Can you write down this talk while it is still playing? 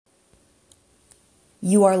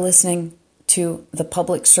You are listening to the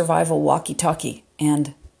Public Survival Walkie-Talkie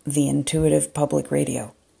and the Intuitive Public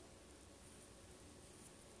Radio.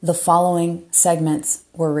 The following segments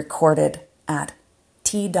were recorded at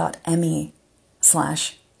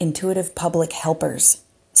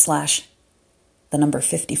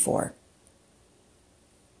t.me/intuitivepublicheLpers/54.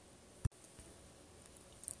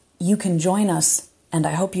 You can join us, and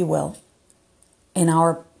I hope you will, in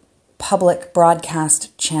our public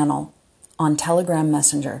broadcast channel on Telegram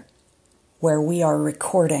Messenger, where we are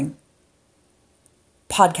recording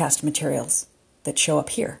podcast materials that show up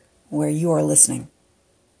here, where you are listening.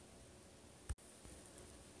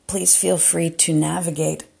 Please feel free to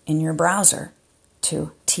navigate in your browser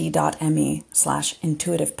to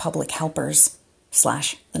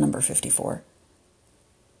t.me/intuitivepublicheLpers/54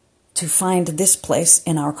 to find this place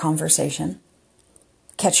in our conversation.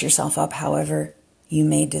 Catch yourself up however you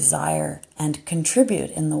may desire and contribute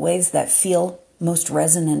in the ways that feel most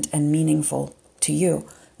resonant and meaningful to you,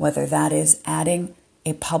 whether that is adding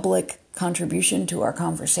a public contribution to our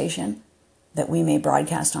conversation that we may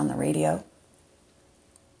broadcast on the radio,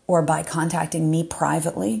 or by contacting me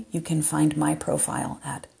privately. You can find my profile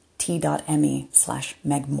at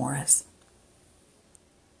t.me/megmorris.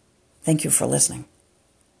 Thank you for listening.